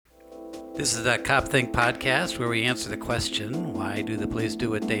This is the Cop Think podcast where we answer the question, why do the police do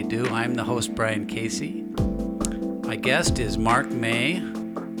what they do? I'm the host, Brian Casey. My guest is Mark May,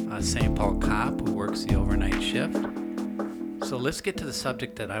 a St. Paul cop who works the overnight shift. So let's get to the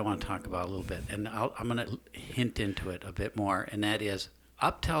subject that I want to talk about a little bit, and I'm going to hint into it a bit more, and that is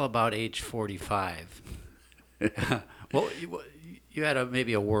up till about age 45. Well, you had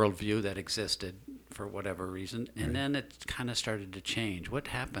maybe a worldview that existed for whatever reason, and then it kind of started to change. What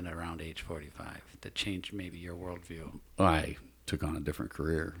happened around age 45 that changed maybe your worldview? Well, I took on a different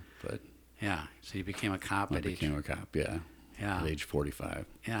career, but Yeah, so you became a cop I at age... became a cop, Yeah. at age 45.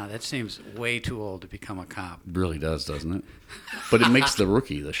 Yeah, that seems way too old to become a cop. It really does, doesn't it? But it makes the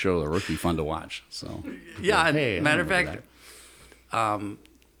show The Rookie, fun to watch. So Yeah, hey, I matter of remember fact,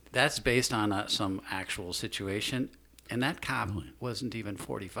 that's based on some actual situation, and that cop Really? wasn't even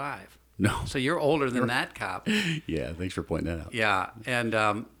 45. No. So you're older than that cop. Yeah, thanks for pointing that out. Yeah, and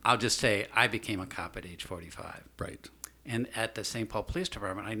I'll just say I became a cop at age 45. Right. And at the St. Paul Police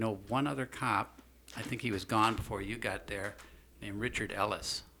Department, I know one other cop, I think he was gone before you got there, named Richard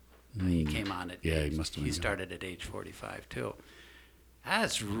Ellis. He came on at Yeah, age, he must have he been started at age 45 too.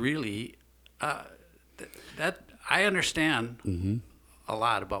 That's really, that I understand a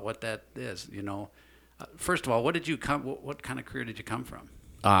lot about what that is, you know. First of all, what kind of career did you come from?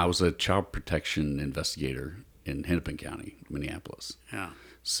 I was a child protection investigator in Hennepin County, Minneapolis. Yeah.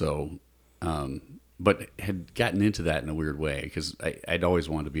 So, but had gotten into that in a weird way because I'd always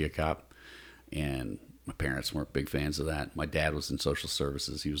wanted to be a cop, and my parents weren't big fans of that. My dad was in social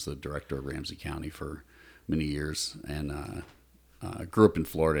services. He was the director of Ramsey County for many years, and grew up in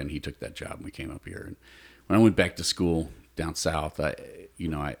Florida, and he took that job, and we came up here. And when I went back to school down south,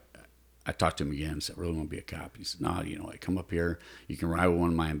 I talked to him again and said, I really want to be a cop. He said, no, I come up here, you can ride with one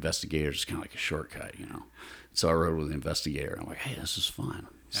of my investigators. It's kind of like a shortcut, So I rode with the investigator. I'm like, hey, this is fun.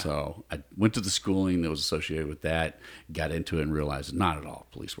 Yeah. So I went to the schooling that was associated with that, got into it and realized not at all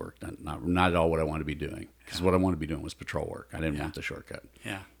police work, not at all what I wanted to be doing. Because what I wanted to be doing was patrol work. I didn't want the shortcut.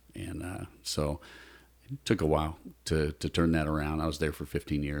 Yeah. And so it took a while to turn that around. I was there for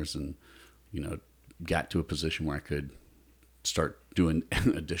 15 years and, got to a position where I could start doing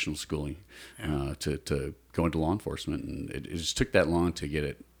additional schooling to go into law enforcement. And it just took that long to get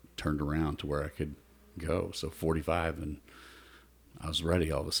it turned around to where I could go. So 45, and I was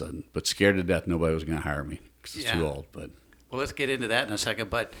ready all of a sudden, but scared to death nobody was going to hire me because it's too old. But well, let's get into that in a second.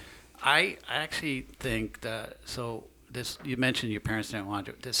 But I actually think that, so this, you mentioned your parents didn't want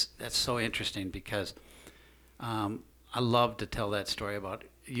to, that's so interesting because I love to tell that story about,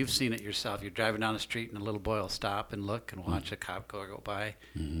 you've seen it yourself. You're driving down the street and a little boy will stop and look and watch a cop car go by.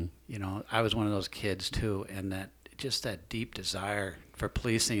 Mm-hmm. I was one of those kids too, and that deep desire for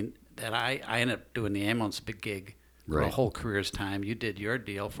policing that I ended up doing the ambulance big gig for a whole career's time. You did your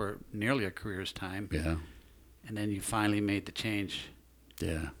deal for nearly a career's time. Yeah. And then you finally made the change.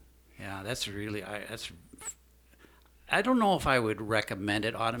 Yeah. Yeah, that's really, I don't know if I would recommend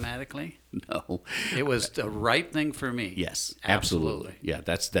it automatically. No. It was the right thing for me. Yes, absolutely. Yeah,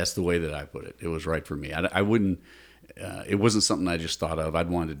 that's the way that I put it. It was right for me. I wouldn't, it wasn't something I just thought of. I'd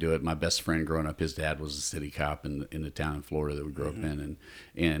wanted to do it. My best friend growing up, his dad was a city cop in the town in Florida that we grew up in.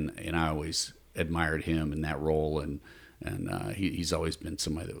 And I always admired him in that role. And he's always been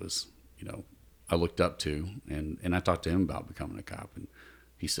somebody that was, I looked up to. And I talked to him about becoming a cop. And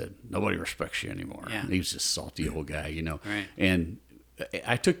he said, nobody respects you anymore. Yeah. He was just a salty old guy, Right. And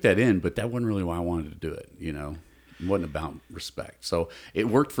I took that in, but that wasn't really why I wanted to do it, It wasn't about respect. So it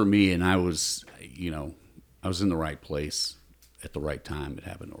worked for me, and I was, I was in the right place at the right time. It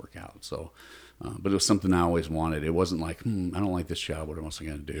happened to work out. So, but it was something I always wanted. It wasn't like, I don't like this job. What else am I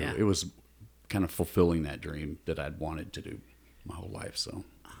going to do? Yeah. It was kind of fulfilling that dream that I'd wanted to do my whole life. So,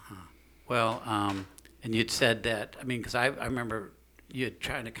 Well, and you'd said that, because I remember you had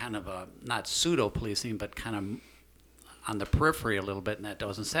tried to kind of, not pseudo-policing, but kind of on the periphery a little bit, and that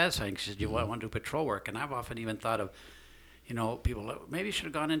wasn't satisfying because you want to do patrol work. And I've often even thought of, people, maybe you should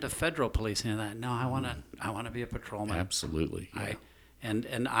have gone into federal policing. And that, no, I want to be a patrolman. absolutely. Yeah.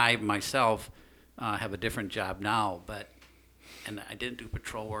 And I myself have a different job now, and I didn't do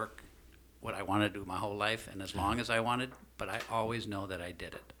patrol work what I wanted to do my whole life, and as long as I wanted, but I always know that I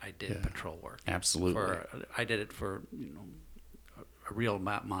did it. I did patrol work. Absolutely. I did it for a real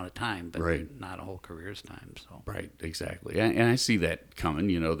amount of time, but not a whole career's time. So Right, exactly. And I see that coming.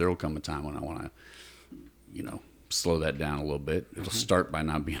 There will come a time when I want to, slow that down a little bit. It'll start by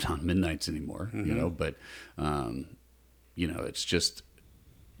not being on midnights anymore, but, it's just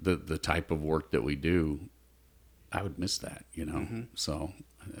the type of work that we do I would miss that, So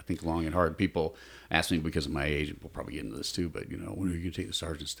I think long and hard. People ask me because of my age. We'll probably get into this too, but when are you going to take the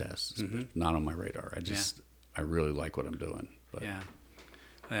sergeant's test? It's not on my radar. I really like what I'm doing. But. Yeah,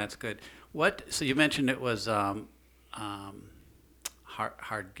 that's good. So you mentioned it was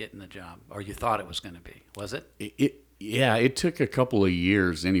hard getting the job, or you thought it was going to be. Was it? It took a couple of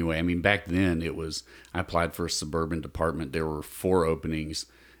years anyway. I mean, back then I applied for a suburban department. There were 4 openings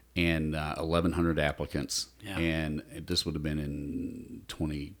and 1,100 applicants. Yeah. And this would have been in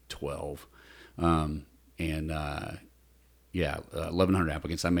 2012. 1,100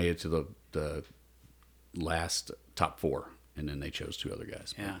 applicants. I made it to the last top 4, and then they chose 2 other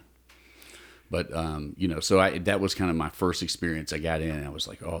guys. Yeah. But so that was kind of my first experience. I got in and I was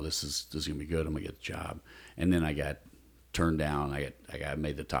like, oh, this is gonna be good. I'm gonna get the job. And then I got turned down. I got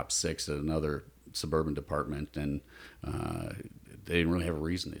made the top 6 at another suburban department, and they didn't really have a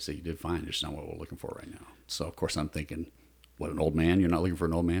reason. They said, you did fine, just not what we're looking for right now. So of course I'm thinking, what, an old man? You're not looking for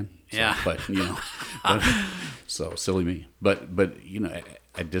an old man? So, yeah. But so silly me. But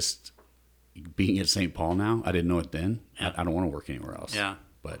I just, being at St. Paul now, I didn't know it then. Yeah. I don't want to work anywhere else. Yeah.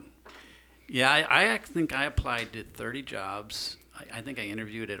 But yeah, I think I applied to 30 jobs. I think I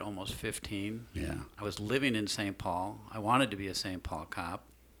interviewed at almost 15. Yeah. I was living in St. Paul. I wanted to be a St. Paul cop.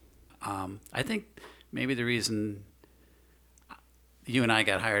 I think maybe the reason you and I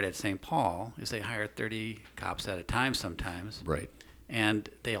got hired at St. Paul is they hire 30 cops at a time sometimes. Right. And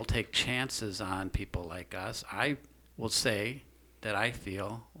they'll take chances on people like us. I will say that I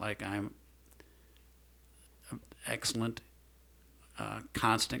feel like I'm an excellent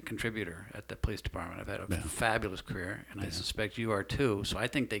constant contributor at the police department. I've had a fabulous career, and I suspect you are too. So I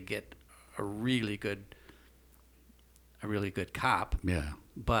think they get a really good cop. Yeah.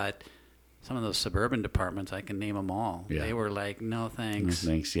 But some of those suburban departments, I can name them all. Yeah. They were like, no thanks.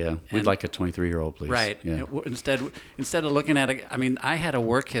 No thanks. Yeah. We'd like a 23-year-old, please. Right. Yeah. Instead of looking at it, I mean, I had a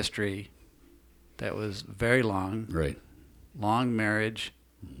work history that was very long. Right. Long marriage,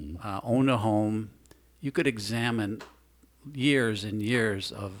 owned a home. You could examine years and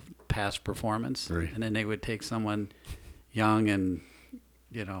years of past performance, right. And then they would take someone young and,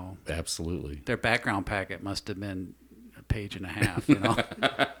 Absolutely. their background packet must have been a page and a half,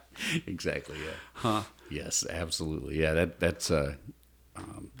 Exactly. Yeah. Huh. Yes, absolutely. Yeah.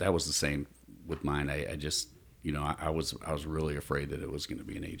 That was the same with mine. I just, I was really afraid that it was going to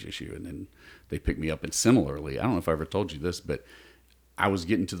be an age issue, and then they picked me up. And similarly, I don't know if I ever told you this, but I was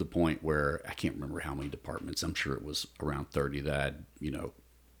getting to the point where I can't remember how many departments. I'm sure it was around 30 that I'd,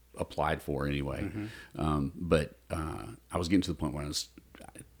 applied for anyway. But I was getting to the point where I was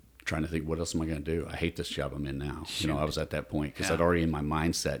trying to think, what else am I going to do? I hate this job I'm in now. I was at that point because I'd already in my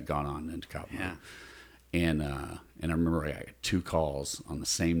mindset gone on into cop mode. And I remember I got 2 calls on the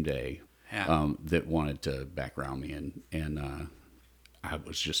same day that wanted to background me, and I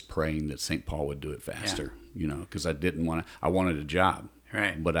was just praying that St. Paul would do it faster, because I didn't want to. I wanted a job,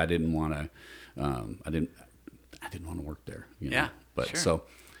 right? But I didn't want to. I didn't want to work there. Yeah, but sure. so.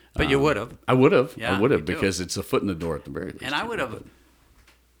 But you would have. I would have. Yeah, I would have, because it's a foot in the door at the very least. And I would have.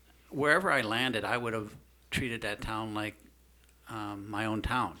 Wherever I landed, I would have treated that town like my own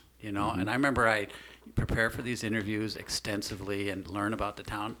town, And I remember I prepared for these interviews extensively and learn about the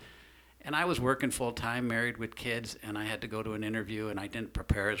town. And I was working full time, married with kids, and I had to go to an interview, and I didn't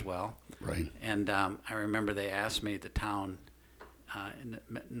prepare as well. Right. And I remember they asked me at the town in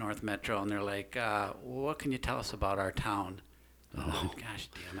the North Metro, and they're like, "What can you tell us about our town?" Oh, gosh,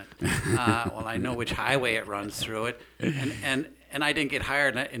 damn it! Well, I know which highway it runs through it, and I didn't get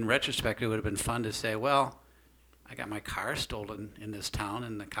hired. In retrospect, it would have been fun to say, "Well, I got my car stolen in this town,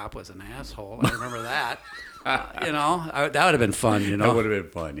 and the cop was an asshole." I remember that. That would have been fun. That would have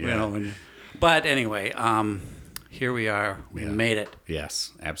been fun. Yeah. But anyway, here we are. We made it.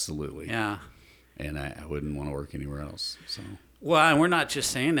 Yes, absolutely. Yeah. And I wouldn't want to work anywhere else. So. Well, and we're not just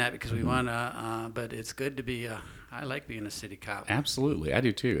saying that because we want to, but it's good to be. I like being a city cop. Absolutely, I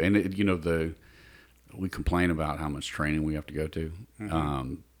do too. And we complain about how much training we have to go to,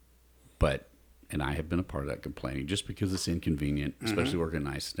 and I have been a part of that complaining just because it's inconvenient, especially working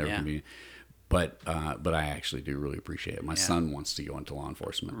nights. It's never convenient. But I actually do really appreciate it. My son wants to go into law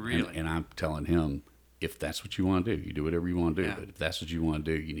enforcement, really, and I'm telling him, if that's what you want to do, you do whatever you want to do. Yeah. But if that's what you want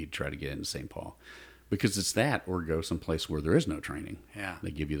to do, you need to try to get into St. Paul. Because it's that, or go someplace where there is no training. Yeah.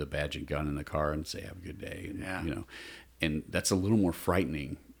 They give you the badge and gun in the car and say, have a good day. And, Yeah. And that's a little more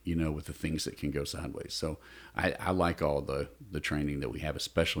frightening, with the things that can go sideways. So I like all the training that we have,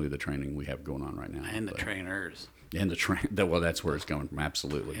 especially the training we have going on right now. And the trainers. And well, that's where it's going from.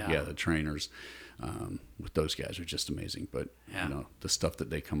 Absolutely. Yeah. The trainers with those guys are just amazing. But, the stuff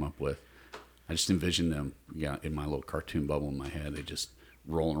that they come up with, I just envision them, in my little cartoon bubble in my head. They just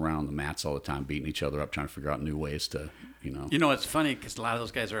rolling around the mats all the time, beating each other up, trying to figure out new ways to, It's funny because a lot of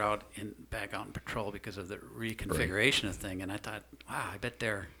those guys are back out in patrol because of the reconfiguration of thing. And I thought, wow, I bet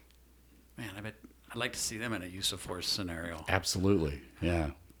I'd like to see them in a use of force scenario. Absolutely.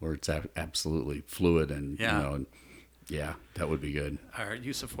 Yeah. Where it's absolutely fluid and, yeah, that would be good. Our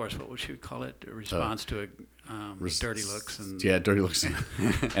use of force, what would you call it? A response to dirty looks and dirty looks and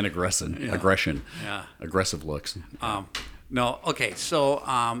aggression. Yeah. Aggressive looks. No. Okay. So,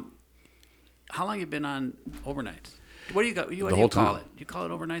 how long you been on overnights? What do you got? What do you call it? You call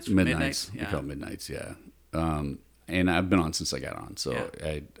it overnights? Midnights. Yeah. We call it midnights. Yeah. And I've been on since I got on. So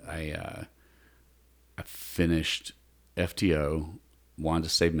I finished FTO. Wanted to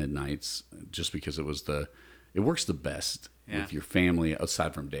say midnights just because it works the best with your family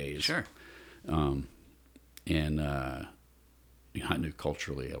aside from days. Sure. I knew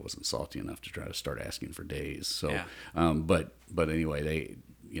culturally I wasn't salty enough to try to start asking for days. So, but anyway,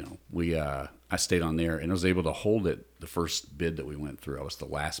 I stayed on there and I was able to hold it. The first bid that we went through, I was the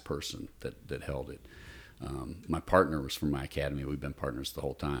last person that held it. My partner was from my academy. We've been partners the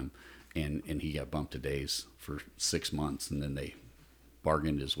whole time, and he got bumped to days for 6 months, and then they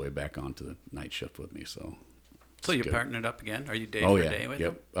bargained his way back onto the night shift with me. So you partnered up again? Are you day for day with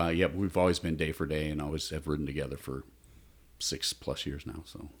him? Yep. We've always been day for day, and always have ridden together for 6+ years now.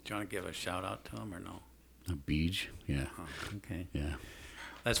 So, do you want to give a shout out to him or no? A Beej, yeah. Oh, okay. Yeah.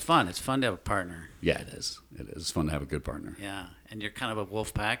 That's fun. It's fun to have a partner. Yeah, it is. It is. It's fun to have a good partner. Yeah, and you're kind of a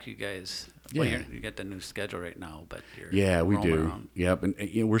wolf pack, you guys. Yeah. Well, you got the new schedule right now, but we do. Around. Yep,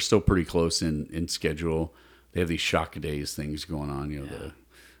 and we're still pretty close in schedule. They have these shock days things going on, the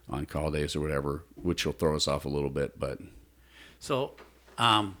on-call days or whatever, which will throw us off a little bit. But so,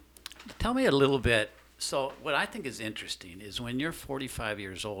 tell me a little bit. So, what I think is interesting is when you're 45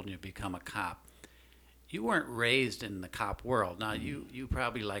 years old and you become a cop, you weren't raised in the cop world. Now, you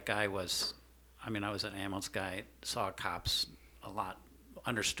probably, like I was. I mean, I was an ambulance guy, saw cops a lot,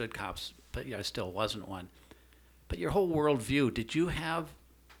 understood cops, but I still wasn't one. But your whole worldview, did you have?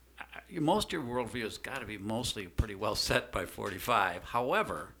 Most of your worldview has got to be mostly pretty well set by 45.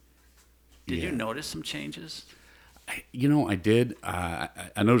 However, did you notice some changes? I did.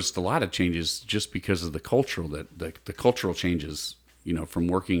 I noticed a lot of changes just because of the cultural the cultural changes. From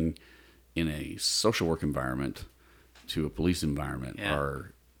working in a social work environment to a police environment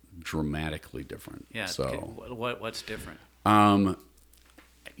are dramatically different. Yeah. So what's different?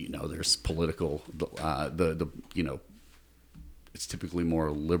 There's political. It's typically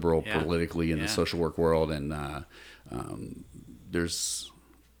more liberal politically in the social work world, and there's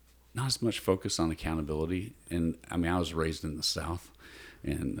not as much focus on accountability. And I mean, I was raised in the South,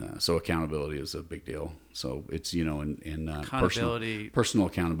 and so accountability is a big deal. So it's personal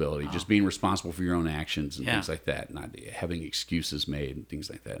accountability, just being responsible for your own actions and things like that, not having excuses made and things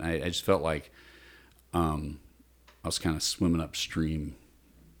like that. And I just felt like I was kind of swimming upstream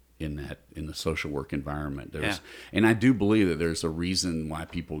in the social work environment. And I do believe that there's a reason why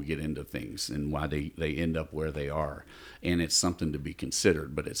people get into things and why they end up where they are, and it's something to be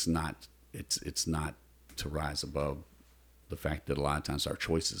considered, but it's not to rise above the fact that a lot of times our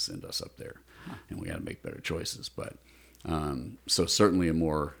choices end us up there, and we got to make better choices. But so certainly a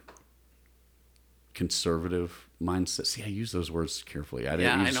more conservative mindset. See, I use those words carefully. I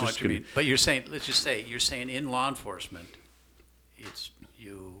know what you mean. But let's just say you're saying in law enforcement,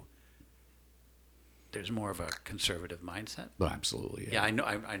 there's more of a conservative mindset. Well, absolutely. Yeah, I know.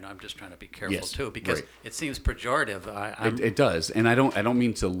 I'm just trying to be careful too, because it seems pejorative. It does, and I don't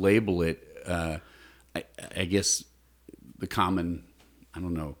mean to label it. I guess the common, I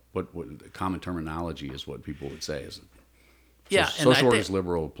don't know what the common terminology is. What people would say is, social work is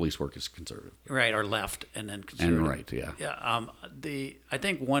liberal, police work is conservative. Right, or left, and then conservative. And right, yeah. Yeah. I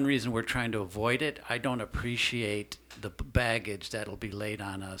think one reason we're trying to avoid it, I don't appreciate the baggage that'll be laid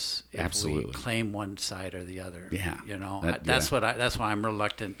on us if we claim one side or the other. Yeah. That's why I'm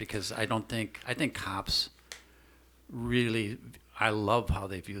reluctant, because I think cops really, I love how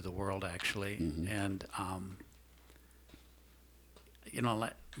they view the world, actually. Mm-hmm. And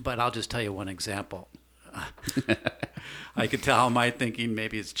but I'll just tell you one example. I could tell how my thinking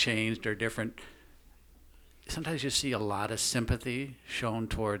maybe it's changed or different. Sometimes you see a lot of sympathy shown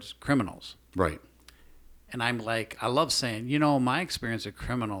towards criminals. Right. And I'm like, I love saying, my experience of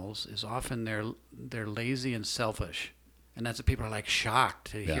criminals is often they're lazy and selfish. And that's what people are like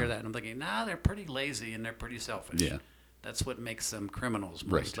shocked to hear that. And I'm thinking, they're pretty lazy and they're pretty selfish. Yeah. That's what makes them criminals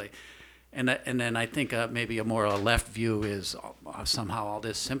mostly. Right. And then I think maybe a more left view is somehow all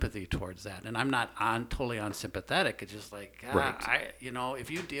this sympathy towards that. And I'm not totally unsympathetic. It's just like, Right. if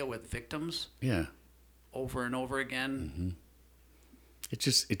you deal with victims Yeah. over and over again, It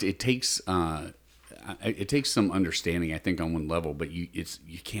just it takes it takes some understanding, I think, on one level, but you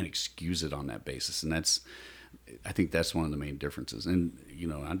can't excuse it on that basis, and I think that's one of the main differences. And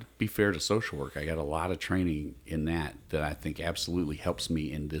I'd be fair to social work. I got a lot of training in that I think absolutely helps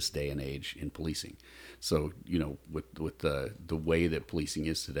me in this day and age in policing. So with the way that policing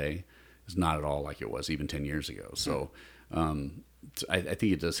is today is not at all like it was even 10 years ago. So I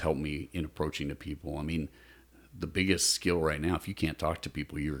think it does help me in approaching the people. I mean, the biggest skill right now, if you can't talk to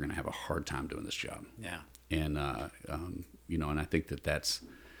people, you're going to have a hard time doing this job. yeah. And and I think that's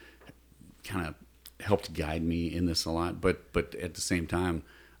kind of helped guide me in this a lot. But at the same time,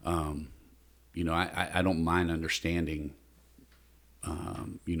 I don't mind understanding,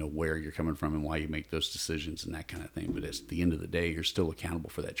 where you're coming from and why you make those decisions and that kind of thing. But at the end of the day, you're still accountable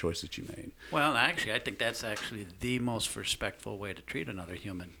for that choice that you made. Well, actually, I think that's actually the most respectful way to treat another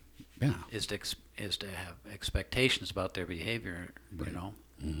human. Yeah. Is to have expectations about their behavior, Right.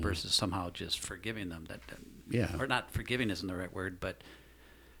 versus somehow just forgiving them. Yeah. Or not forgiving isn't the right word, but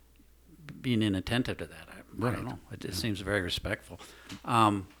being inattentive to that. I Right. don't know. It just seems very respectful.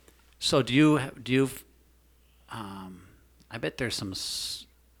 So do you? I bet there's some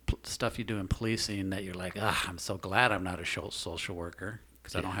stuff you do in policing that you're like, I'm so glad I'm not a social worker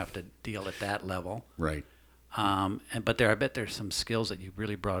because I don't have to deal at that level. Right. But I bet there's some skills that you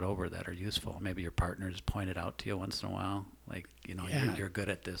really brought over that are useful. Maybe your partners pointed out to you once in a while, like Yeah. you're good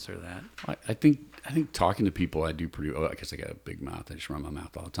at this or that. I think talking to people, I do pretty well. I guess I got a big mouth. I just run my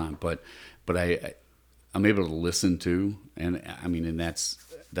mouth all the time. But I'm able to listen to, and I mean, and that's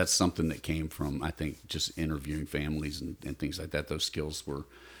something that came from, I think, just interviewing families and things like that. Those skills were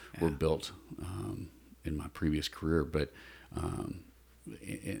built in my previous career. But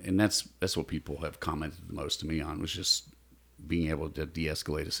and that's what people have commented the most to me on, was just being able to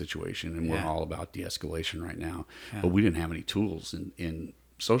de-escalate a situation. And we're all about de-escalation right now. But we didn't have any tools in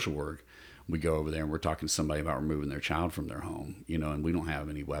social work. We go over there and we're talking to somebody about removing their child from their home, and we don't have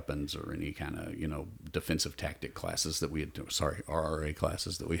any weapons or any kind of, defensive tactic classes that we had, RRA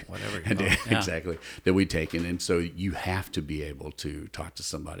classes that we, Whatever. Exactly, that we'd taken. And so you have to be able to talk to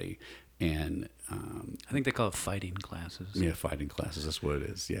somebody. And I think they call it fighting classes. yeah, fighting classes, that's what it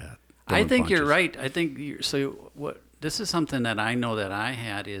is. Yeah. I Throwing think you're punches. right. I think so. What this is something that I know that I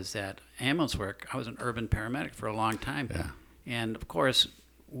had is that ambulance work. I was an urban paramedic for a long time, Yeah. and of course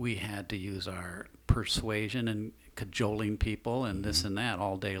we had to use our persuasion and cajoling people and this and that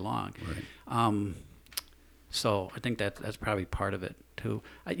all day long. Right. So I think that's probably part of it too.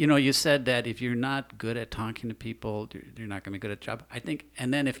 You said that if you're not good at talking to people, you're not going to be good at the job. I think,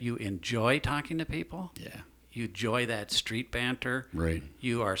 and then if you enjoy talking to people, Yeah. you enjoy that street banter, Right.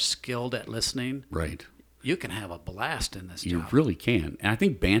 you are skilled at listening, Right. you can have a blast in this You job. really can. And I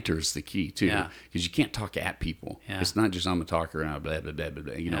think banter is the key, too. Yeah. Because you can't talk at people. Yeah. It's not just I'm a talker and I blah, blah, blah, blah,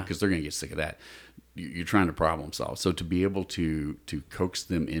 blah, Yeah. because they're going to get sick of that. You're trying to problem solve. So to be able to coax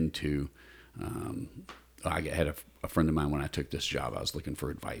them into, I had a friend of mine when I took this job, I was looking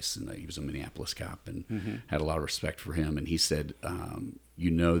for advice, and he was a Minneapolis cop, and had a lot of respect for him. And he said, you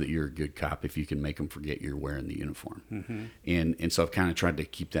know that you're a good cop if you can make them forget you're wearing the uniform. And so I've kind of tried to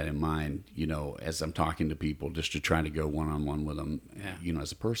keep that in mind, as I'm talking to people, just to try to go one-on-one with them,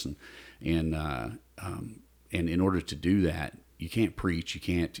 as a person. And in order to do that, you can't preach, you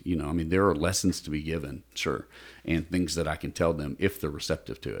can't, there are lessons to be given, sure, and things that I can tell them if they're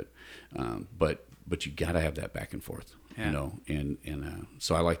receptive to it. But you got to have that back and forth, and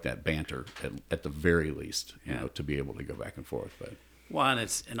so I like that banter at the very least, to be able to go back and forth. But Well,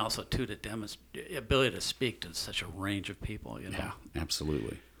 and also too to demonstrate the ability to speak to such a range of people. yeah,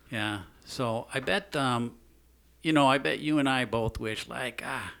 absolutely. Yeah. So I bet, I bet you and I both wish, like,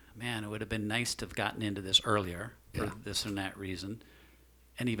 man, it would have been nice to have gotten into this earlier for Yeah. this and that reason,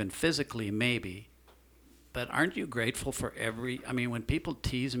 and even physically maybe. But aren't you grateful for when people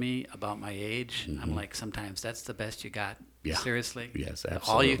tease me about my age, I'm like, sometimes that's the best you got. Yeah. Seriously. Yes, All you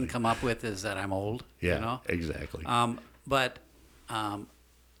absolutely. can come up with is that I'm old. Yeah, exactly. But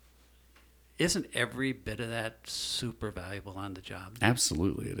isn't every bit of that super valuable on the job?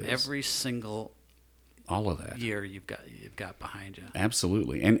 Absolutely, it is. Every single all of that. year you've got behind you.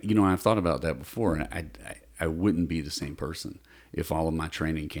 Absolutely. And, I've thought about that before, and I wouldn't be the same person if all of my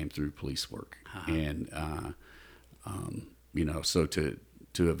training came through police work. And, so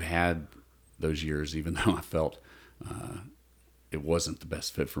to have had those years, even though I felt it wasn't the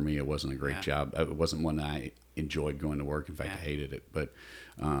best fit for me, it wasn't a great job, it wasn't one that I enjoyed going to work. In fact, I hated it. But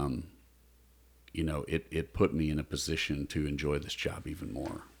it put me in a position to enjoy this job even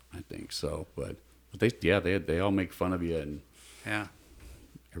more, I think. So, but they all make fun of you and Yeah.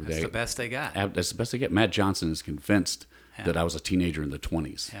 every That's day. the best they got. That's the best they get. Matt Johnson is convinced Yeah. that I was a teenager in the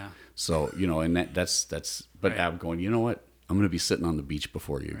 20s. Yeah. So, and that's, but Right. I'm going, you know what? I'm going to be sitting on the beach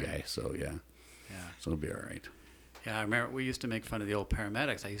before you Right. guys. So, yeah. Yeah. So it'll be all right. Yeah, I remember we used to make fun of the old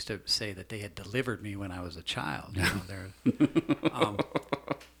paramedics. I used to say that they had delivered me when I was a child.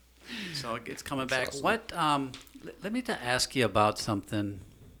 So it's coming back. awesome. What? Let me ask you about something.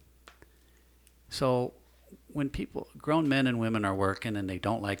 So when grown men and women are working and they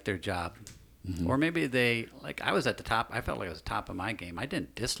don't like their job, or maybe I was at the top. I felt like I was at the top of my game. I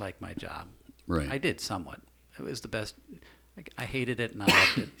didn't dislike my job. Right. I did somewhat. It was the best. I hated it and I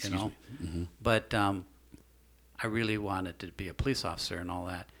loved it, But I really wanted to be a police officer and all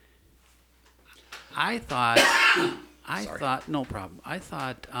that. I thought, no problem. I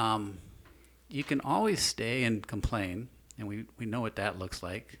thought you can always stay and complain, and we know what that looks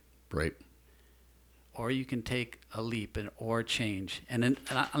like. Right. Or you can take a leap or change.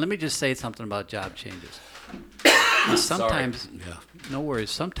 Let me just say something about job changes. Sometimes, Yeah. no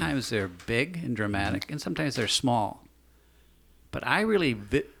worries. Sometimes they're big and dramatic, and sometimes they're small. But I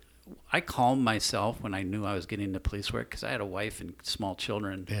calmed myself when I knew I was getting into police work because I had a wife and small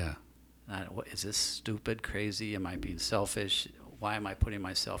children. Yeah. Is this stupid, crazy? Am I being selfish? Why am I putting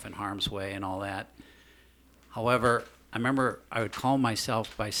myself in harm's way and all that? However, I remember I would calm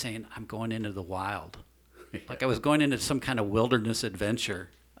myself by saying, I'm going into the wild. Like I was going into some kind of wilderness adventure,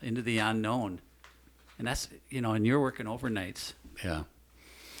 into the unknown. And that's, and you're working overnights. Yeah.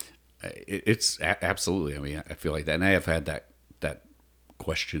 It's absolutely. I mean, I feel like that. And I have had that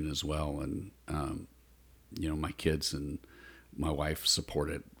question as well. And, my kids and my wife support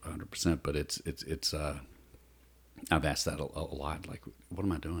it 100%, but I've asked that a lot. Like, what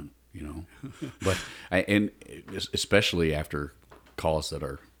am I doing? But especially after calls that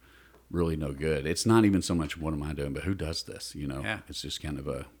are really no good. It's not even so much what am I doing, but who does this? Yeah. It's just kind of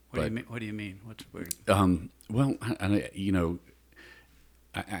a. What do you mean? What's weird? Well, I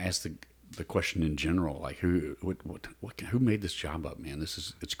asked the question in general, like who made this job up, man?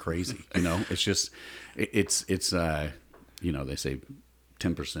 It's crazy. It's just it's they say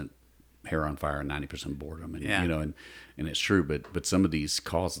 10% hair on fire and 90% boredom, and Yeah. and it's true. But some of these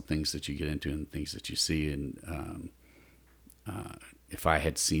calls and things that you get into and things that you see, and if I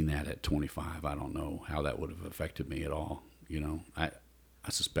had seen that at 25, I don't know how that would have affected me at all. I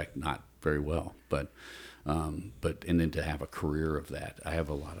suspect not very well, but and then to have a career of that, I have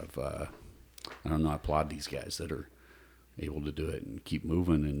a lot of I don't know. I applaud these guys that are able to do it and keep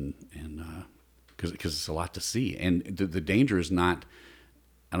moving, and because it's a lot to see, and the danger is not,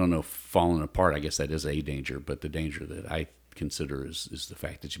 I don't know, falling apart. I guess that is a danger, but the danger that I consider is the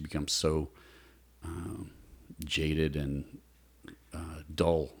fact that you become so jaded and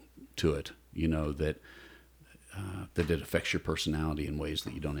dull to it, that it affects your personality in ways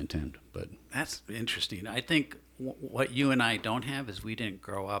that you don't intend. But That's interesting. I think what you and I don't have is we didn't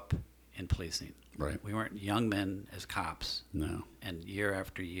grow up in policing. Right. We weren't young men as cops. No. And year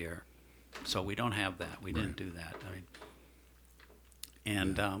after year. So we don't have that. We didn't do that.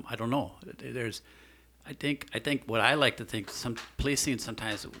 I don't know. I think what I like to think, some policing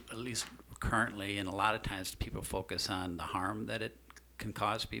sometimes, at least currently, and a lot of times people focus on the harm that it can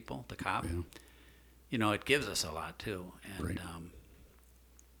cause people, the cop. Yeah. It gives us a lot too. And Right.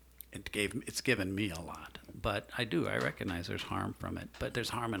 it's given me a lot. But I recognize there's harm from it. But there's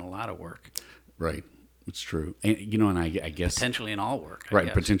harm in a lot of work. Right. It's true. And, and I guess. Potentially in all work. I Right.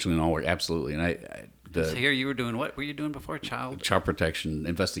 guess. Potentially in all work. Absolutely. And So here you were doing, what were you doing before? Child protection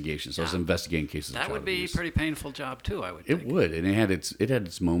investigations. I was Yeah. investigating cases. That of would child be a abuse. pretty painful job too, I would It think. would, and it had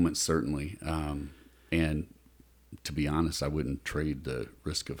its moments certainly. And to be honest, I wouldn't trade the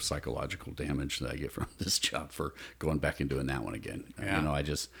risk of psychological damage that I get from this job for going back and doing that one again. Yeah.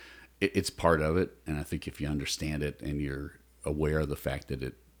 It's part of it, and I think if you understand it and you're aware of the fact that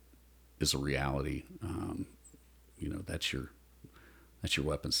it is a reality, that's your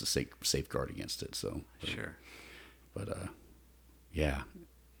weapons to safeguard against it. So Sure. but yeah.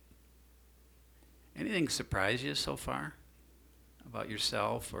 Anything surprise you so far about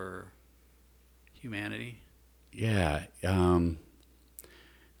yourself or humanity? Yeah. Well,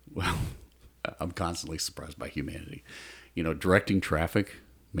 I'm constantly surprised by humanity. Directing traffic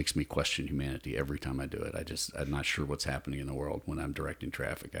makes me question humanity every time I do it. I'm not sure what's happening in the world when I'm directing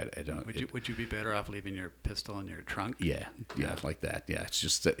traffic. I don't. Would you be better off leaving your pistol in your trunk? Yeah, like that. Yeah, it's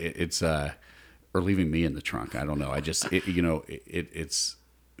just or leaving me in the trunk. I don't know. It's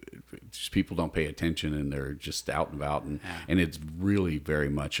just people don't pay attention, and they're just out and about, and it's really very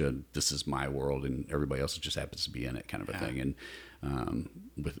much this is my world, and everybody else just happens to be in it kind of a thing. And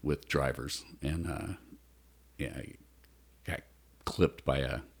with drivers, and I got clipped by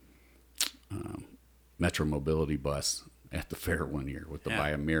a Metro Mobility bus at the fair one year by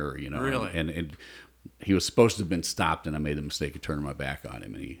a mirror, Really? And he was supposed to have been stopped, and I made the mistake of turning my back on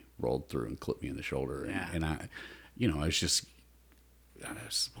him, and he rolled through and clipped me in the shoulder. And I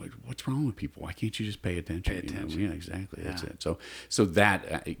was like, what's wrong with people? Why can't you just pay attention? Yeah, exactly. That's it. So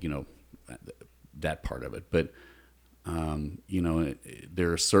that, that part of it. But,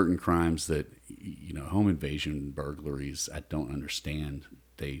 there are certain crimes that, home invasion, burglaries, I don't understand.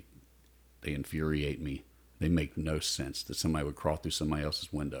 They infuriate me. They make no sense that somebody would crawl through somebody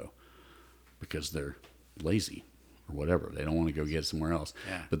else's window because they're lazy or whatever. They don't want to go get somewhere else.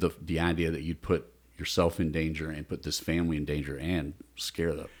 Yeah. But the idea that you'd put yourself in danger and put this family in danger and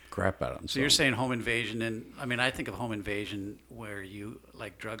scare the crap out of them. So you're saying home invasion, and I mean, I think of home invasion where you,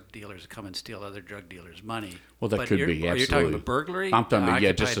 like, drug dealers come and steal other drug dealers' money. Well, that could be, absolutely. Are you talking about burglary? I'm talking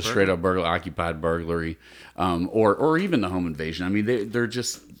about, just a straight up occupied burglary, or even the home invasion. I mean, they're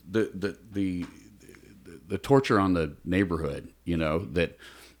just the torture on the neighborhood, that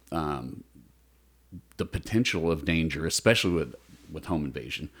the potential of danger, especially with home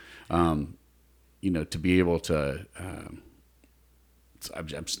invasion, to be able to, I'm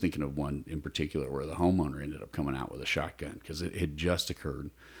just thinking of one in particular where the homeowner ended up coming out with a shotgun because it had just occurred.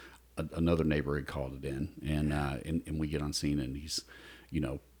 Another neighbor had called it in, and we get on scene, and he's,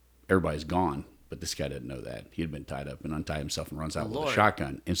 everybody's gone, but this guy didn't know that. He had been tied up and untied himself and runs out with a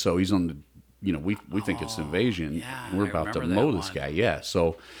shotgun. And so he's on the, we think it's invasion, and we're about to mow this guy. Yeah.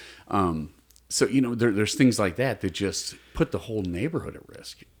 So, there's things like that just put the whole neighborhood at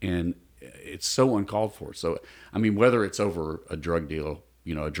risk, and it's so uncalled for. So, I mean, whether it's over a drug deal,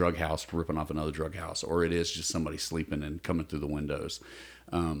 a drug house ripping off another drug house, or it is just somebody sleeping and coming through the windows.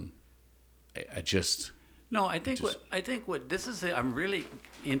 I think what this is, I'm really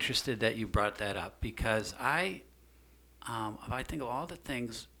interested that you brought that up, because I think of all the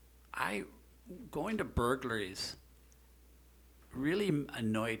things, going to burglaries really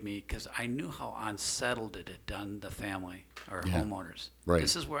annoyed me because I knew how unsettled it had done the family or homeowners. Right.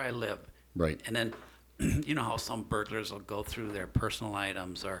 This is where I live. Right. And then, you know how some burglars will go through their personal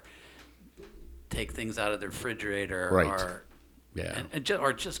items or take things out of the refrigerator, right. or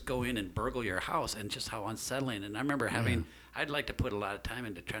or just go in and burgle your house, and just how unsettling. And I remember I'd like to put a lot of time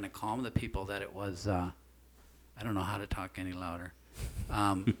into trying to calm the people that it was. I don't know how to talk any louder.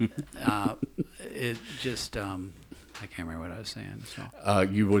 It just. I can't remember what I was saying. So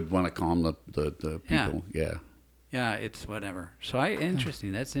you would want to calm the people, yeah. It's whatever. So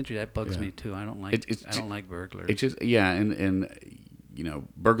interesting. That's interesting. That bugs me too. I don't like. I don't like burglars. It's just and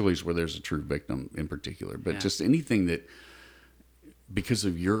burglaries where there's a true victim in particular, but just anything that, because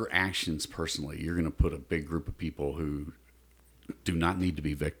of your actions personally, you're going to put a big group of people who do not need to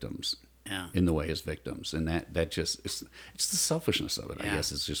be victims. In the way as victims, and that just it's the selfishness of it. I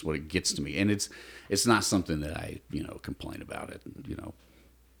guess it's just what it gets to me, and it's not something that I complain about it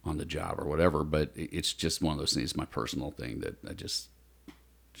on the job or whatever, but it's just one of those things. My personal thing that I just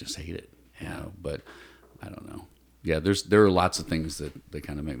hate it. But I don't know. Yeah, there are lots of things that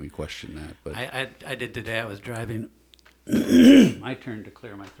kind of make me question that. But I did today. I was driving. My turn to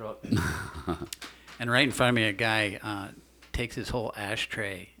clear my throat, and right in front of me, a guy. Takes his whole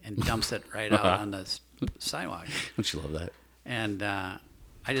ashtray and dumps it right out on the sidewalk. Don't you love that? And I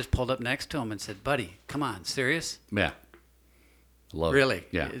just pulled up next to him and said, "Buddy, come on, serious?" Yeah. Love really? It.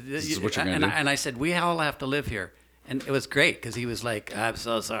 Yeah. This is what you're going to do? And I said, "We all have to live here." And it was great because he was like, "I'm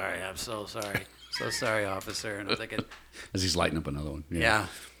so sorry. I'm so sorry. So sorry, officer." And I was like, as he's lighting up another one. Yeah.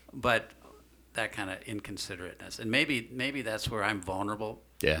 But that kind of inconsiderateness. And maybe that's where I'm vulnerable.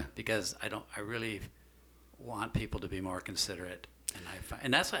 Yeah. Because I really want people to be more considerate,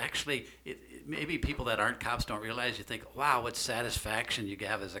 and that's actually maybe people that aren't cops don't realize. You think, wow, what satisfaction you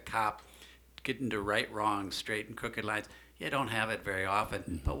have as a cop getting to right, wrong, straight and crooked lines. You don't have it very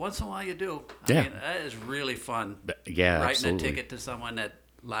often, but once in a while you do. I mean, that is really fun. Yeah, writing absolutely. a ticket to someone that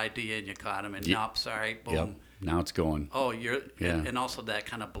lied to you and you caught him, and nope, sorry, boom. Yep. Now it's going. Oh, and also that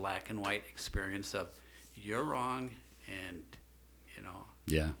kind of black and white experience of you're wrong, and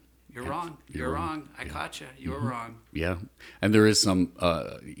yeah. You're wrong. You're wrong. I caught you. You were wrong. Yeah, and there is some,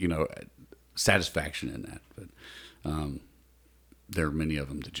 satisfaction in that. But there are many of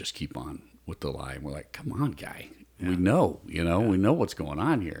them that just keep on with the lie, and we're like, "Come on, guy. We know. We know what's going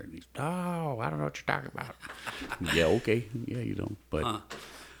on here." And he's, "Oh, I don't know what you're talking about." Yeah, okay. Yeah, you don't. But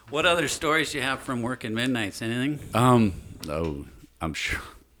what other stories do you have from working midnights? Anything? Oh, I'm sure.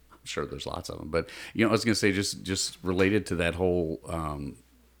 sure there's lots of them. But I was going to say just related to that whole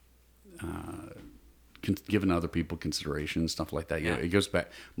giving other people consideration, stuff like that. It goes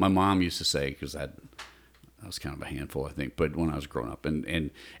back. My mom used to say, because I was kind of a handful, I think, but when I was growing up,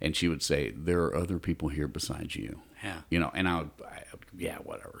 and she would say, there are other people here besides you. Yeah. And I would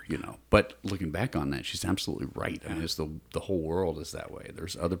whatever, But looking back on that, she's absolutely right. I mean, it's the whole world is that way.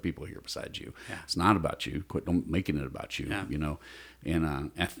 There's other people here besides you. Yeah. It's not about you. Quit making it about you,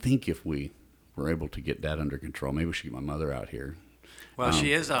 And I think if we were able to get that under control, maybe we should get my mother out here. Well,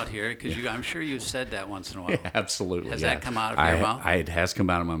 she is out here because I'm sure you've said that once in a while. Yeah, absolutely. Has that come out of your mouth? It has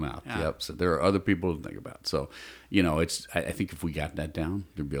come out of my mouth. Yeah. Yep. So there are other people to think about. So, I think if we got that down,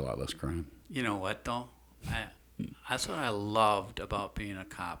 there'd be a lot less crime. You know what, though? That's what I loved about being a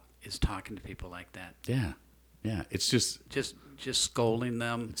cop, is talking to people like that. Yeah. Yeah. It's just scolding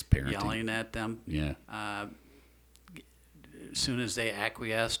them, it's parenting. yelling at them. Yeah. As soon as they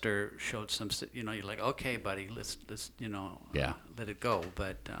acquiesced or showed some, you're like, okay, buddy, let's let it go.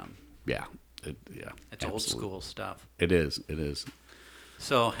 But yeah. it's old school stuff. It is.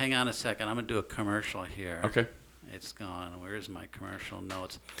 So hang on a second. I'm going to do a commercial here. Okay. It's gone. Where's my commercial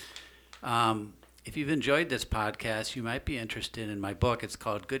notes? If you've enjoyed this podcast, you might be interested in my book. It's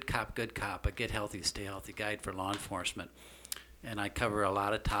called Good Cop, A Get Healthy, Stay Healthy Guide for Law Enforcement. And I cover a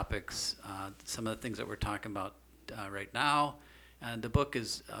lot of topics, some of the things that we're talking about right now. And the book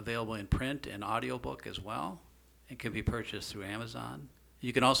is available in print and audiobook as well. It can be purchased through Amazon.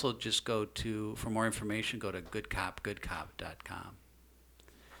 You can also just for more information, go to goodcopgoodcop.com.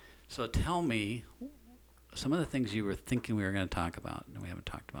 So tell me some of the things you were thinking we were going to talk about and we haven't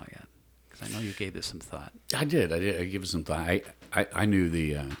talked about yet. Because I know you gave this some thought. I did. I gave it some thought. I knew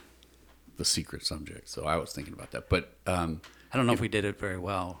the secret subject, so I was thinking about that. But I don't know if we did it very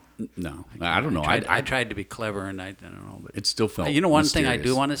well. No, I don't know. I tried to be clever, and I don't know. But it still felt one mysterious. thing I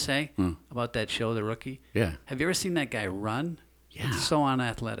do want to say about that show, The Rookie? Yeah. Have you ever seen that guy run? Yeah. It's so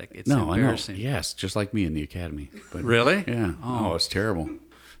unathletic. It's No, embarrassing. I know. Yes, just like me in the academy. But, Really? Yeah. Oh. It's terrible.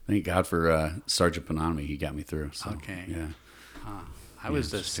 Thank God for Sergeant Panonomy. He got me through. So, Okay. Yeah. I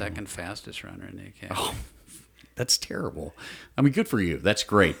was the second fastest runner in the academy. Oh, that's terrible. I mean, good for you. That's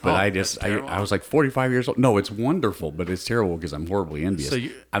great. But I was like 45 years old. No, it's wonderful, but it's terrible because I'm horribly envious. So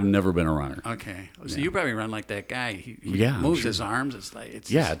I've never been a runner. Okay. So you probably run like that guy. He I'm moves sure. his arms. It's like it's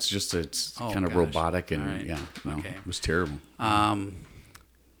kind of robotic and All right. Okay. it was terrible.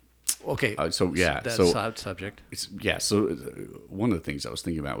 Okay. That's side subject. So one of the things I was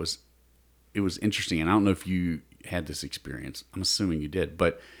thinking about was it was interesting, and I don't know if you had this experience. I'm assuming you did,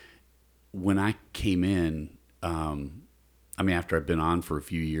 but when I came in, after I've been on for a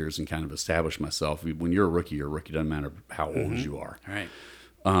few years and kind of established myself, when you're a rookie, doesn't matter how old you are. All right.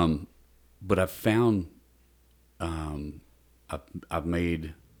 But I've found I've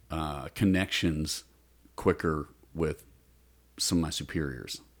made connections quicker with some of my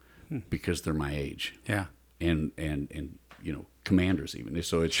superiors because they're my age. Yeah. And commanders even.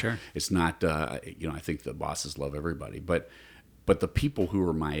 So it's not I think the bosses love everybody, but the people who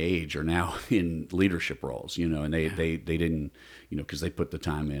are my age are now in leadership roles, and they didn't, because they put the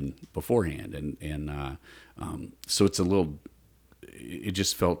time in beforehand, and so it's it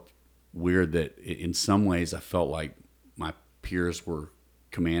just felt weird that in some ways I felt like my peers were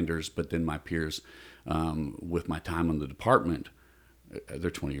commanders, but then my peers with my time in the department,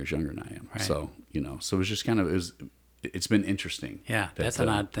 they're 20 years younger than I am. Right. So, so it was just it's been interesting. Yeah, that's an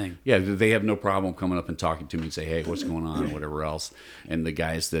odd thing. Yeah, they have no problem coming up and talking to me and say, hey, what's going on, or whatever else. And the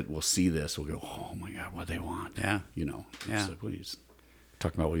guys that will see this will go, oh, my God, what they want. Yeah. Yeah. It's like, what he's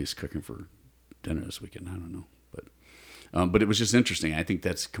talking about what he's cooking for dinner this weekend. I don't know. But it was just interesting. I think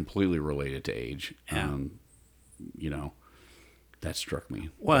that's completely related to age. Yeah. That struck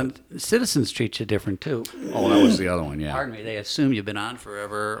me. Well, and citizens treat you different too. Oh, that was the other one. Yeah. Pardon me. They assume you've been on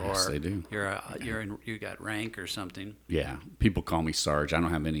forever, yes, or they do. you got rank or something. Yeah. People call me Sarge. I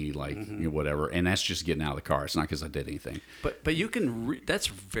don't have any whatever, and that's just getting out of the car. It's not because I did anything. But you can. That's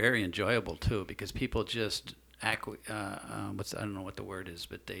very enjoyable too, because people just I don't know what the word is,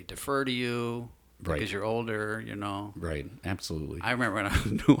 but they defer to you. Right. Because you're older, Right. Absolutely. I remember when I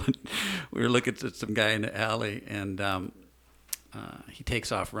was doing, we were looking at some guy in the alley, and he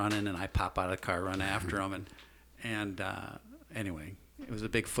takes off running, and I pop out of the car, run after him, and anyway, it was a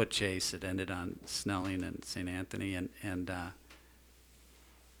big foot chase. It ended on Snelling and St. Anthony, and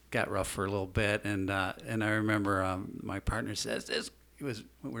got rough for a little bit. And I remember my partner says we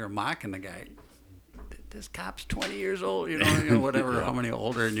were mocking the guy. This cop's 20 years old, whatever, how many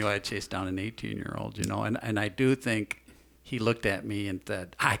older, and I chased down an 18-year-old, and I do think he looked at me and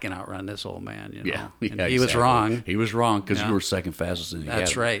said, I can outrun this old man, you know. Yeah, And he was wrong. He was wrong because Yeah. you were second fastest in the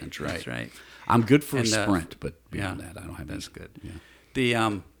That's academy. right. That's right. That's right. I'm good for a And, sprint, but beyond yeah, that, I don't have That's any. good. Yeah.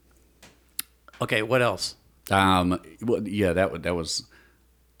 The okay, what else? Well, yeah, there was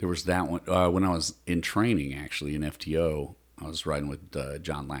that one when I was in training actually in FTO. I was riding with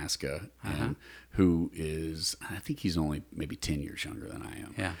John Laska, and who is, I think he's only maybe 10 years younger than I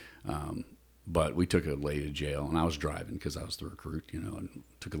am. Yeah. But we took a lady to jail, and I was driving because I was the recruit, you know, and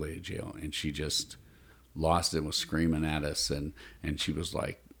took a lady to jail, and she just lost it and was screaming at us, and she was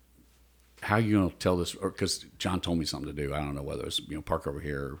like, how are you going to tell this? Because John told me something to do. I don't know whether it was, you know, park over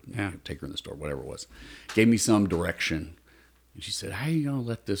here, Yeah. take her in the store, whatever it was. Gave me some direction. And she said, how are you going to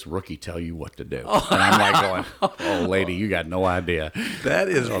let this rookie tell you what to do? And I'm like going, oh, lady, you got no idea. That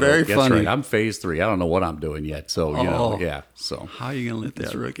is Oh, very that's funny. right. I'm phase 3. I don't know what I'm doing yet. So, you know, Oh. yeah. So, How are you going to let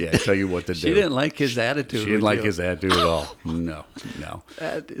this rookie? yeah, tell you what to do. She didn't like his attitude. She didn't with like you. his attitude at all. No.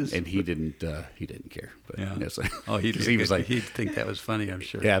 That is. And he didn't care. But Yeah. yes, Oh, he 'cause he was like, he'd think that was funny, I'm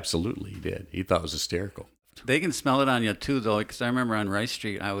sure. yeah, absolutely. He did. He thought it was hysterical. They can smell it on you too, though, because I remember on Rice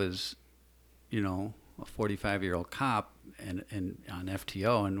Street, I was, you know, a 45-year-old cop and on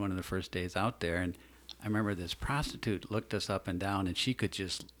FTO, and one of the first days out there, and I remember this prostitute looked us up and down, and she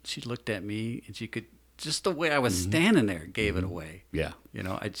looked at me, and she could, just the way I was standing there gave it away. Yeah. You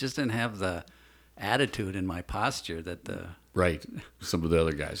know, I just didn't have the attitude in my posture that the Right. Some of the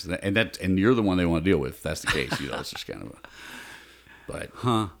other guys. And you're the one they want to deal with. If that's the case. You know, it's just kind of but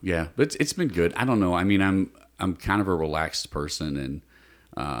yeah, but it's been good. I don't know. I mean, I'm kind of a relaxed person,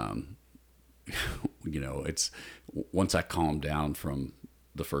 and you know, it's once I calm down from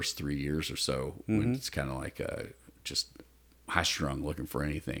the first 3 years or so, when it's kind of like just high strung, looking for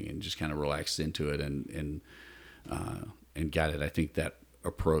anything, and just kind of relaxed into it, and got it. I think that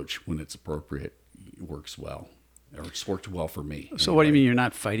approach, when it's appropriate, works well, or it's worked well for me. So what do you mean you're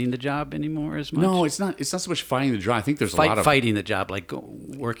not fighting the job anymore as much? No, it's not. It's not so much fighting the job. I think there's a lot of fighting the job, like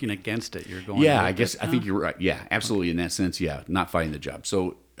working against it. You're going. Yeah, with I guess it I think you're right. Yeah, absolutely. In that sense, yeah, not fighting the job.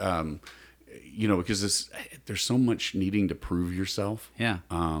 So, you know, because there's so much needing to prove yourself. Yeah.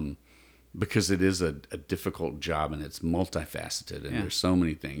 Because it is a difficult job, and it's multifaceted, and there's so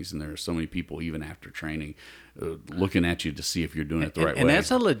many things, and there are so many people even after training looking at you to see if you're doing it the right way. And that's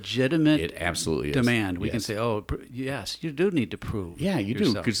a legitimate It absolutely is. demand. We can Yes. say, oh, yes, you do need to prove. Yeah, you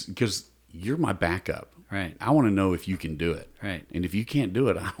yourself. do, because you're my backup. Right. I want to know if you can do it. Right. And if you can't do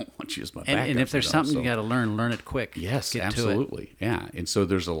it, I don't want you as my backup. And if there's something you got to learn it quick. Yes, Get absolutely. To it. Yeah. And so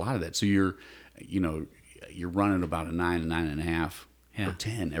there's a lot of that. So you're running about a 9.5 or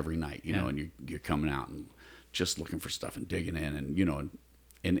 10 every night, you know, and you're coming out and just looking for stuff and digging in, and, you know,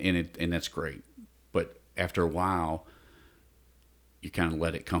 and that's great. But after a while, you kind of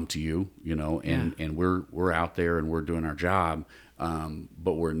let it come to you, you know, and we're out there and we're doing our job.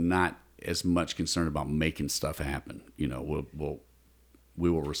 But we're not as much concerned about making stuff happen. You know, we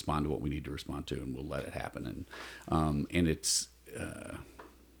will respond to what we need to respond to, and we'll let it happen. And it's,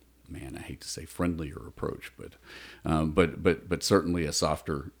 man, I hate to say friendlier approach, but certainly a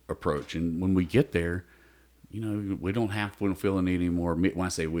softer approach. And when we get there, you know, we don't feel the need anymore. When I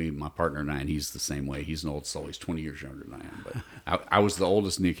say we, my partner and I, and he's the same way. He's an old soul. He's 20 years younger than I am. But I was the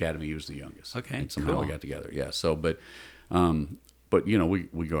oldest in the academy. He was the youngest. Okay, and somehow cool. we got together. Yeah. So, but you know,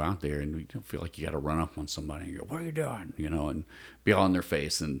 we go out there and we don't feel like you got to run up on somebody and go, "What are you doing?" You know, and be all in their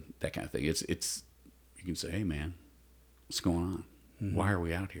face and that kind of thing. It's you can say, "Hey, man, what's going on? Mm-hmm. Why are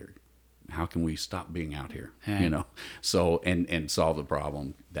we out here? How can we stop being out here?" Yeah. You know, so and solve the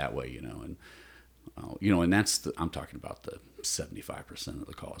problem that way. You know, and you know, and that's I'm talking about the 75% of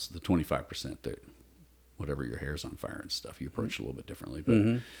the cost, the 25% that whatever your hair's on fire and stuff, you approach it a little bit differently.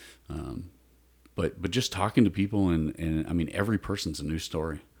 But but just talking to people and I mean, every person's a new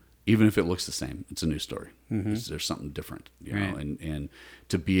story. Even if it looks the same, it's a new story. There's something different, you know, Right. and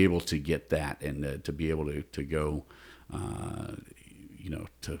to be able to get that and to be able to go, you know,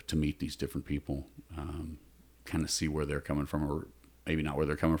 to meet these different people, kind of see where they're coming from, or maybe not where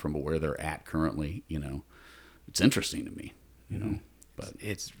they're coming from, but where they're at currently, you know, it's interesting to me, you know, but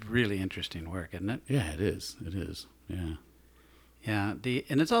It's really interesting work, isn't it? yeah, it is. It is. Yeah. Yeah.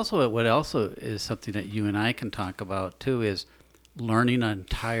 And it's also what also is something that you and I can talk about too is learning an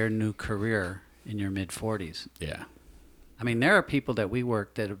entire new career in your mid-40s. Yeah. I mean, there are people that we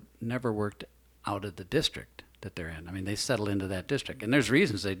work that have never worked out of the district that they're in. I mean, they settle into that district, and there's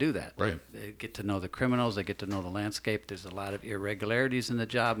reasons they do that. Right. They get to know the criminals. They get to know the landscape. There's a lot of irregularities in the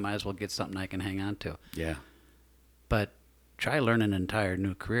job. Might as well get something I can hang on to. Yeah. But try learning an entire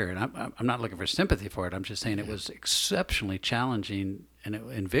new career. And I'm not looking for sympathy for it. I'm just saying it was exceptionally challenging and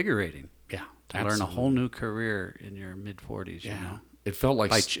invigorating. Yeah. to learn a Absolutely. whole new career in your mid 40s. Yeah. You know, It felt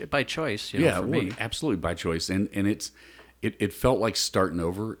like by choice. For well, me. absolutely by choice, and it felt like starting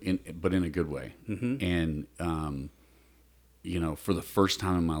over, but in a good way. Mm-hmm. And for the first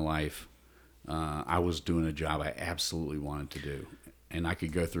time in my life, I was doing a job I absolutely wanted to do, and I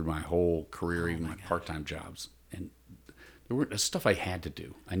could go through my whole career, even my part-time jobs, and there were stuff I had to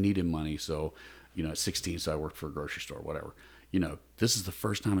do. I needed money, so at 16, so I worked for a grocery store, whatever. This is the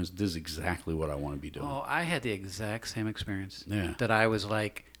first time this is exactly what I want to be doing. Oh, I had the exact same experience. Yeah. That I was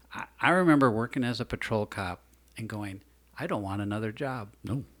like, I remember working as a patrol cop and going, I don't want another job.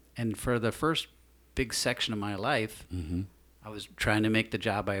 No. And for the first big section of my life, Mm-hmm. I was trying to make the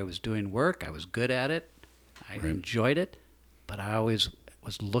job I was doing work. I was good at it. I Right. enjoyed it, but I always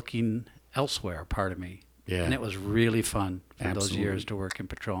was looking elsewhere, part of me. Yeah. And it was really fun for those Absolutely. years to work in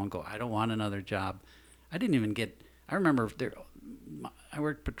patrol and go, I don't want another job. I didn't even get, I remember I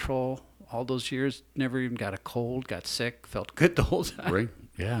worked patrol all those years, never even got a cold, got sick, felt good the whole time. Right.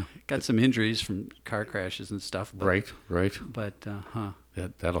 Yeah. Got some injuries from car crashes and stuff. But, Right. But,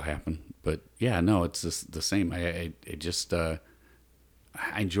 That'll happen. But yeah, no, it's just the same. I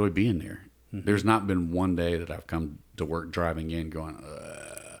enjoy being there. Mm-hmm. There's not been one day that I've come to work driving in going,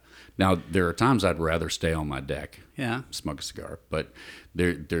 Now there are times I'd rather stay on my deck, Yeah. smoke a cigar, but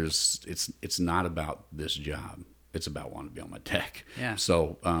it's not about this job. It's about wanting to be on my deck. Yeah.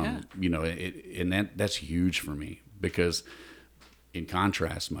 So, Yeah. that's huge for me because in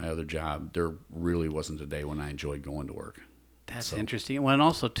contrast, my other job, there really wasn't a day when I enjoyed going to work. That's interesting. Well, and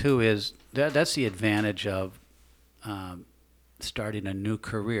also too is that's the advantage of starting a new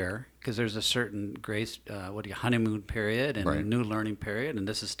career because there's a certain honeymoon period and a Right. new learning period, and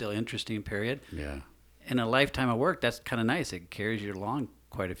this is still interesting period. Yeah. In a lifetime of work, that's kind of nice. It carries you along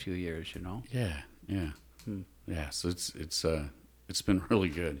quite a few years, you know. Yeah. Yeah. So it's been really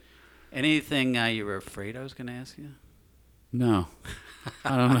good. Anything you were afraid I was going to ask you? No,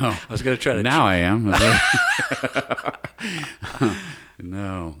 I don't know. I was going to try to. Now I am.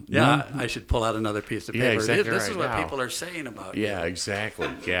 No. Yeah, I should pull out another piece of paper. Yeah, exactly This is right what now. people are saying about you. Yeah, exactly.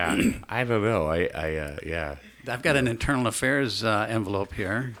 Yeah. I don't know. Yeah. I've got an internal affairs envelope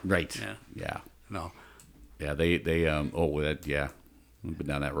here. Right. Yeah. No. Yeah. Yeah. We've been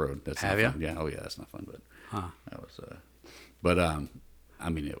down that road. That's Have not you? fun. Yeah. Oh yeah. That's not fun. But Huh. that was. I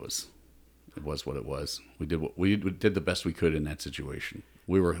mean, it was what it was. We did the best we could in that situation.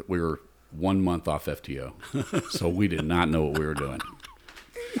 We were 1 month off FTO, so we did not know what we were doing.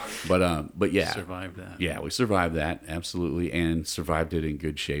 But yeah, Survived that. yeah, we survived that absolutely, and survived it in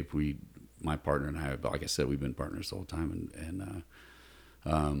good shape. My partner and I, like I said, we've been partners the whole time, and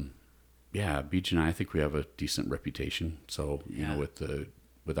yeah, Beach and I think we have a decent reputation. So Yeah.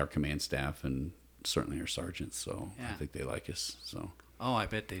 with our command staff and certainly our sergeants, so I Yeah. think they like us. So Oh, I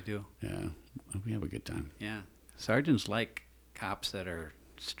bet they do. yeah, we have a good time. Yeah. Sergeants like cops that are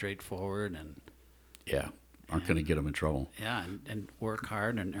straightforward and Yeah, aren't going to get them in trouble. and work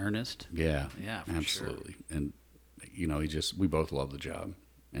hard and earnest. Yeah, Yeah, for absolutely. And we both love the job,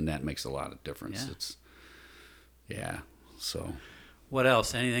 and that makes a lot of difference. Yeah. So What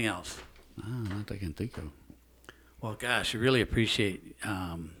else? Anything else? not that I can think of. Well, gosh, I really appreciate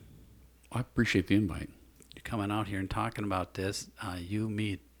I appreciate the invite. you coming out here and talking about this.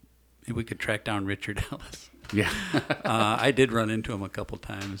 Maybe we could track down Richard Ellis. Yeah, I did run into him a couple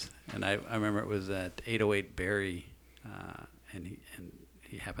times, and I remember it was at 808 Berry, and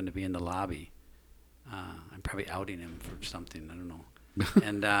he happened to be in the lobby. I'm probably outing him for something, I don't know.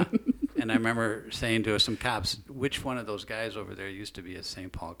 And and I remember saying to some cops, which one of those guys over there used to be a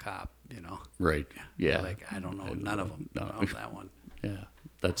St. Paul cop, you know? right. Yeah, They're like, I don't know, none of them. No. No, that one. yeah,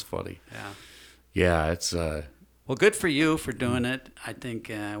 that's funny. Yeah. Yeah, it's Well, good for you for doing it. I think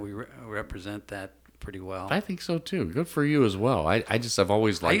we represent that pretty well. I think so too. Good for you as well. I've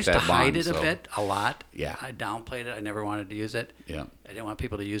always I liked used that to hide bond, it so- a lot. Yeah. I downplayed it. I never wanted to use it. Yeah, I didn't want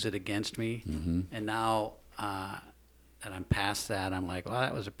people to use it against me. Mm-hmm. And now that I'm past that, I'm like, well,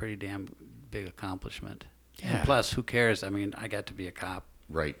 that was a pretty damn big accomplishment. Yeah. And plus, who cares? I mean, I got to be a cop.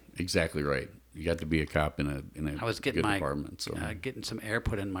 right. Exactly right. You got to be a cop in a I was getting good department. So getting some air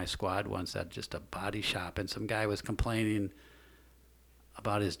put in my squad once at just a body shop, and some guy was complaining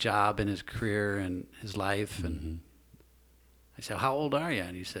about his job and his career and his life, and Mm-hmm. I said, "How old are you?"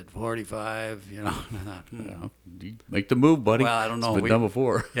 And he said, 45. You know, and I thought, you make the move, buddy. Well, I don't know. It's been done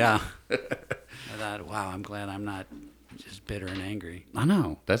before. yeah. I thought, wow, I'm glad I'm not just bitter and angry. I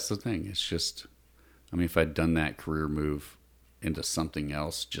know. That's the thing. It's just, I mean, if I'd done that career move into something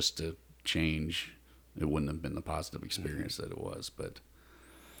else just to change, it wouldn't have been the positive experience that it was. But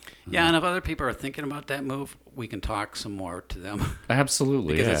Yeah, and if other people are thinking about that move, we can talk some more to them.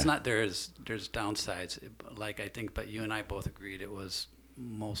 Absolutely, Because yeah. it's not there's downsides. Like I think, but you and I both agreed it was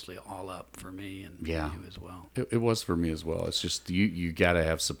mostly all up for me and Yeah. you as well. It was for me as well. It's just you got to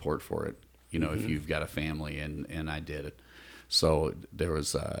have support for it. You know, if you've got a family, and I did it, so there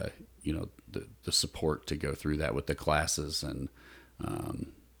was the support to go through that with the classes and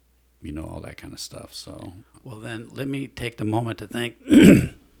all that kind of stuff. So Well, then let me take the moment to thank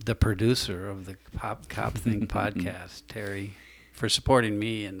the producer of the Cop Thing podcast, Terry, for supporting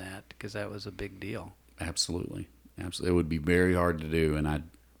me in that because that was a big deal. absolutely, it would be very hard to do, and I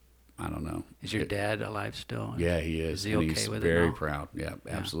don't know. Is your dad alive still? Yeah, he is. Is he and okay he's with it very now? proud. Yeah,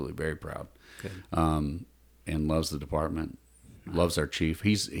 absolutely, very proud. Good. And loves the department. Loves our chief.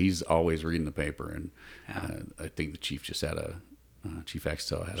 He's always reading the paper, and I think the chief just had Chief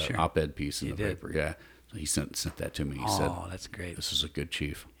Axtell had Sure. an op-ed piece in He the did. paper. Yeah, so he sent that to me. He said, Oh, that's great. "This is a good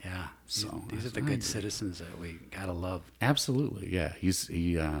chief." Yeah. So These are the I good agree. citizens that we gotta love. Absolutely, yeah. He's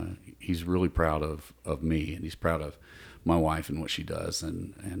really proud of me, and he's proud of my wife and what she does,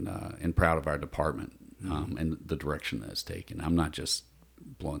 and proud of our department and the direction that it's taken. I'm not just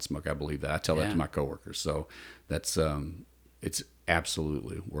blowing smoke. I believe that. I tell that Yeah. to my coworkers. So that's it's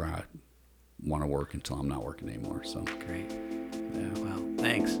absolutely where I want to work until I'm not working anymore. So Great. Yeah. Well,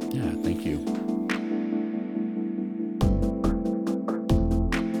 thanks. yeah, thank you.